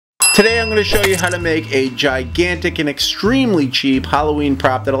Today I'm going to show you how to make a gigantic and extremely cheap Halloween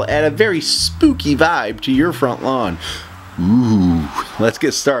prop that'll add a very spooky vibe to your front lawn. Ooh, let's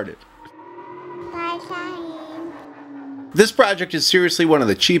get started. This project is seriously one of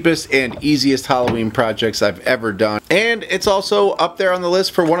the cheapest and easiest Halloween projects I've ever done, and it's also up there on the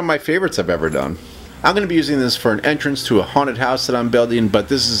list for one of my favorites I've ever done. I'm going to be using this for an entrance to a haunted house that I'm building, but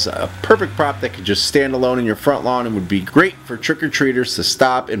this is a perfect prop that could just stand alone in your front lawn and would be great for trick-or-treaters to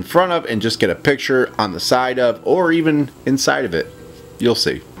stop in front of and just get a picture on the side of, or even inside of it. You'll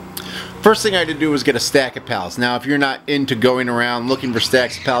see. First thing I had to do was get a stack of pallets. Now, if you're not into going around looking for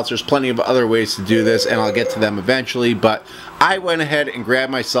stacks of pallets, there's plenty of other ways to do this, and I'll get to them eventually, but I went ahead and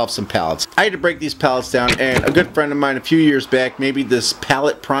grabbed myself some pallets. I had to break these pallets down, and a good friend of mine a few years back made me this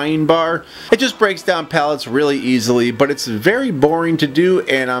pallet prying bar. It just breaks down pallets really easily, but it's very boring to do,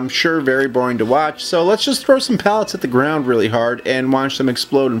 and I'm sure very boring to watch, so let's just throw some pallets at the ground really hard and watch them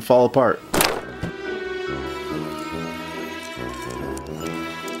explode and fall apart.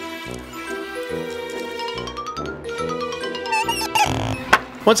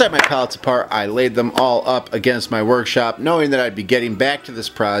 Once I had my pallets apart, I laid them all up against my workshop, knowing that I'd be getting back to this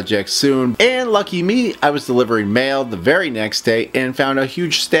project soon. And lucky me, I was delivering mail the very next day and found a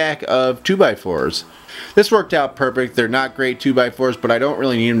huge stack of 2x4s. This worked out perfect. They're not great 2x4s, but I don't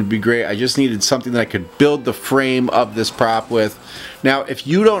really need them to be great. I just needed something that I could build the frame of this prop with. Now, if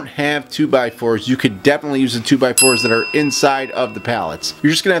you don't have 2x4s, you could definitely use the 2x4s that are inside of the pallets.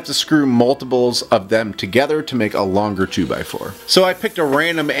 You're just going to have to screw multiples of them together to make a longer 2x4. So I picked a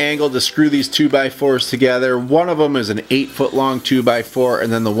random angle to screw these 2x4s together. One of them is an 8-foot long 2x4,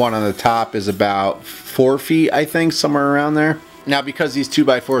 and then the one on the top is about 4 feet, I think, somewhere around there. Now, because these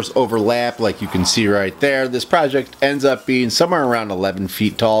 2x4s overlap, like you can see right there, this project ends up being somewhere around 11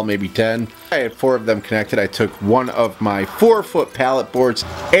 feet tall, maybe 10. I had 4 of them connected. I took one of my 4-foot pallet boards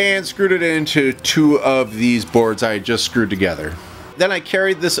and screwed it into 2 of these boards I had just screwed together. Then I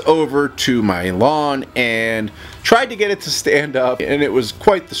carried this over to my lawn and tried to get it to stand up, and it was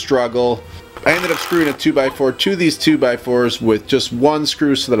quite the struggle. I ended up screwing a 2x4 to these 2x4s with just one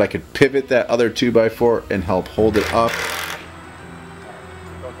screw so that I could pivot that other 2x4 and help hold it up.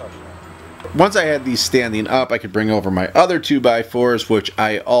 Once I had these standing up, I could bring over my other 2x4s, which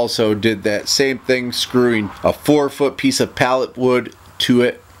I also did that same thing, screwing a 4-foot piece of pallet wood to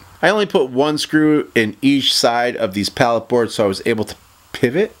it. I only put one screw in each side of these pallet boards, so I was able to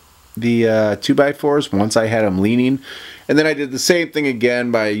pivot the 2x4s once I had them leaning. And then I did the same thing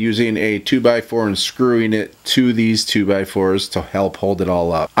again by using a 2x4 and screwing it to these 2x4s to help hold it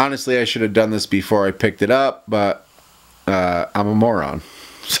all up. Honestly, I should have done this before I picked it up, but I'm a moron.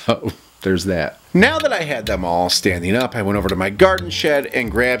 So there's that. Now that I had them all standing up, I went over to my garden shed and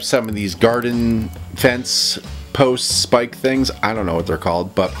grabbed some of these garden fence post spike things. I don't know what they're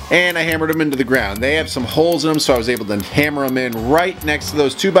called, and I hammered them into the ground. They have some holes in them, so I was able to hammer them in right next to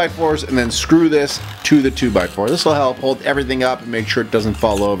those 2x4s and then screw this to the 2x4. This will help hold everything up and make sure it doesn't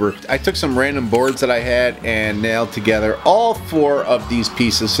fall over. I took some random boards that I had and nailed together all 4 of these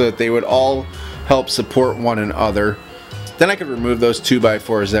pieces so that they would all help support one another. Then I could remove those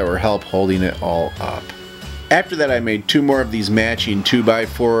 2x4s that were help holding it all up. After that, I made 2 more of these matching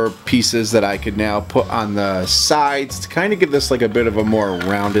 2x4 pieces that I could now put on the sides to kind of give this like a bit of a more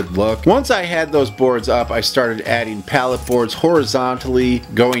rounded look. Once I had those boards up, I started adding pallet boards horizontally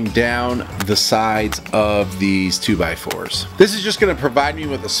going down the sides of these 2x4s. This is just going to provide me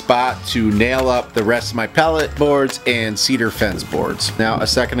with a spot to nail up the rest of my pallet boards and cedar fence boards. Now, a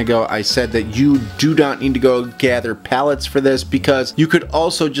second ago, I said that you do not need to go gather pallets for this, because you could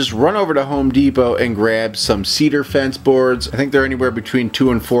also just run over to Home Depot and grab some cedar fence boards. I think they're anywhere between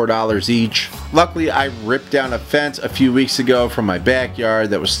 $2 and $4 each. Luckily, I ripped down a fence a few weeks ago from my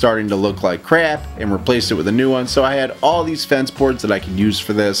backyard that was starting to look like crap and replaced it with a new one, so I had all these fence boards that I could use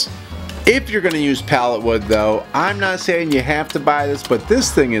for this. If you're going to use pallet wood though, I'm not saying you have to buy this, but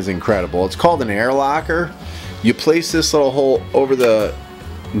this thing is incredible. It's called an air locker. You place this little hole over the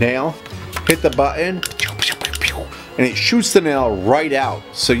nail, hit the button, and it shoots the nail right out,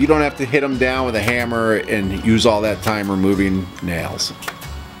 so you don't have to hit them down with a hammer and use all that time removing nails.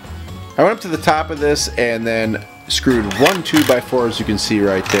 I went up to the top of this and then screwed one 2x4, as you can see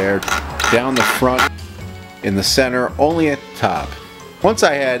right there, down the front, in the center, only at the top. Once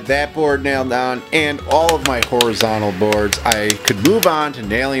I had that board nailed down and all of my horizontal boards, I could move on to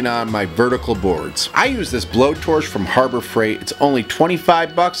nailing on my vertical boards. I use this blowtorch from Harbor Freight. It's only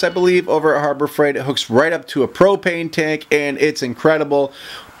 25 bucks, I believe, over at Harbor Freight. It hooks right up to a propane tank and it's incredible.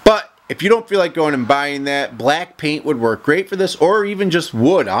 But if you don't feel like going and buying that, black paint would work great for this, or even just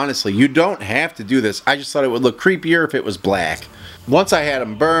wood, honestly. You don't have to do this. I just thought it would look creepier if it was black. Once I had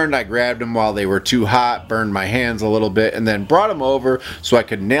them burned, I grabbed them while they were too hot, burned my hands a little bit, and then brought them over so I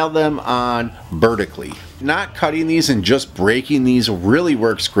could nail them on vertically. Not cutting these and just breaking these really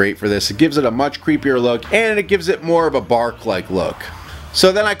works great for this. It gives it a much creepier look, and it gives it more of a bark-like look.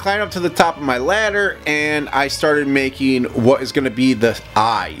 So then I climbed up to the top of my ladder and I started making what is going to be the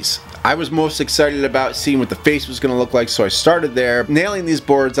eyes. I was most excited about seeing what the face was going to look like, so I started there, nailing these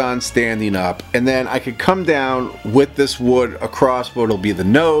boards on standing up, and then I could come down with this wood across what will be the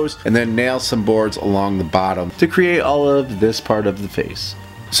nose, and then nail some boards along the bottom to create all of this part of the face.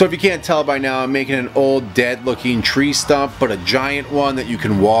 So if you can't tell by now, I'm making an old dead looking tree stump, but a giant one that you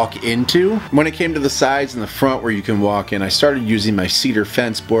can walk into. When it came to the sides and the front where you can walk in, I started using my cedar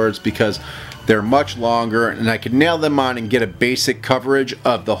fence boards because they're much longer and I could nail them on and get a basic coverage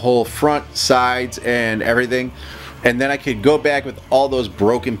of the whole front, sides, and everything. And then I could go back with all those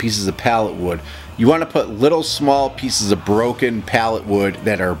broken pieces of pallet wood. You want to put little small pieces of broken pallet wood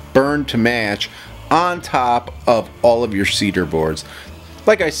that are burned to match on top of all of your cedar boards.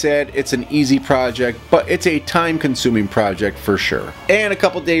 Like I said, it's an easy project, but it's a time-consuming project for sure. And a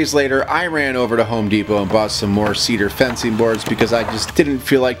couple days later, I ran over to Home Depot and bought some more cedar fencing boards because I just didn't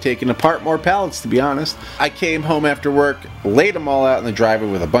feel like taking apart more pallets, to be honest. I came home after work, laid them all out in the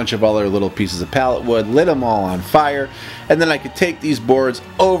driveway with a bunch of other little pieces of pallet wood, lit them all on fire, and then I could take these boards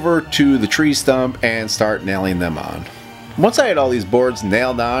over to the tree stump and start nailing them on. Once I had all these boards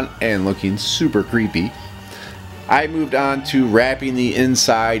nailed on and looking super creepy, I moved on to wrapping the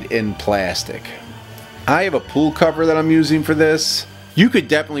inside in plastic. I have a pool cover that I'm using for this. You could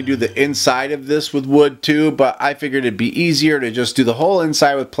definitely do the inside of this with wood too, but I figured it'd be easier to just do the whole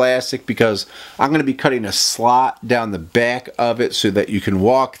inside with plastic because I'm going to be cutting a slot down the back of it so that you can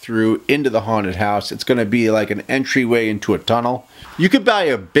walk through into the haunted house. It's going to be like an entryway into a tunnel. You could buy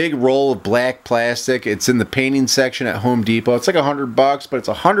a big roll of black plastic. It's in the painting section at Home Depot. It's like $100, but it's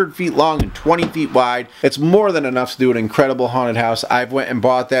 100 feet long and 20 feet wide. It's more than enough to do an incredible haunted house. I've went and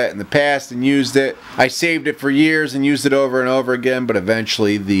bought that in the past and used it. I saved it for years and used it over and over again, but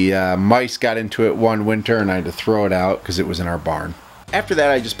eventually the mice got into it one winter and I had to throw it out because it was in our barn. After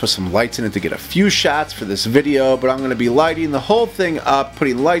that, I just put some lights in it to get a few shots for this video, but I'm going to be lighting the whole thing up,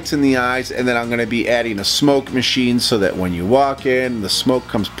 putting lights in the eyes, and then I'm going to be adding a smoke machine so that when you walk in, the smoke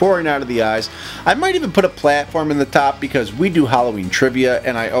comes pouring out of the eyes. I might even put a platform in the top because we do Halloween trivia,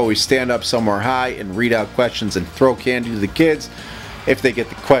 and I always stand up somewhere high and read out questions and throw candy to the kids if they get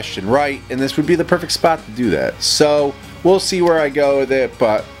the question right, and this would be the perfect spot to do that. So we'll see where I go with it,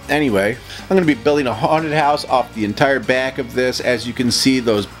 but anyway, I'm going to be building a haunted house off the entire back of this. As you can see,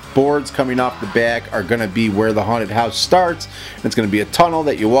 those boards coming off the back are going to be where the haunted house starts. It's going to be a tunnel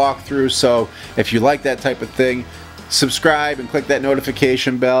that you walk through, so if you like that type of thing, subscribe and click that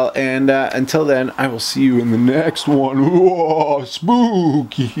notification bell, and until then, I will see you in the next one. Whoa,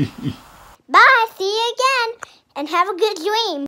 spooky! Bye, see you again, and have a good dream.